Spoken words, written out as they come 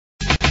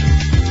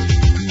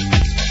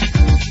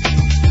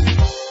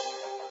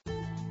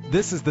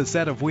This is the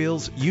set of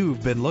wheels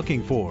you've been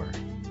looking for.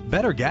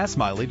 Better gas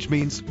mileage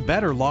means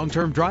better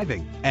long-term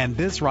driving, and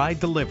this ride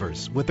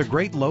delivers with a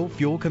great low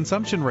fuel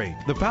consumption rate.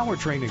 The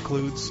powertrain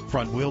includes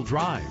front-wheel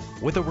drive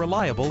with a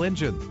reliable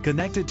engine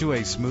connected to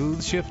a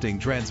smooth shifting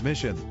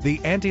transmission. The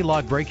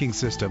anti-lock braking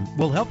system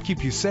will help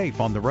keep you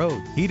safe on the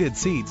road. Heated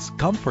seats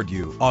comfort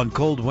you on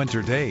cold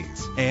winter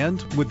days.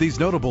 And with these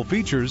notable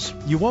features,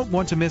 you won't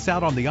want to miss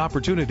out on the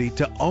opportunity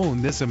to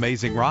own this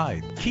amazing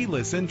ride.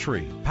 Keyless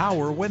entry,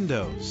 power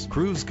windows,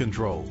 cruise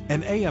control,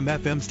 an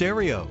AM/FM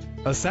stereo,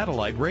 a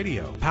satellite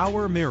radio,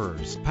 power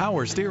mirrors,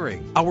 power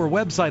steering. Our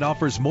website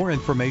offers more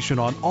information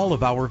on all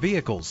of our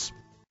vehicles.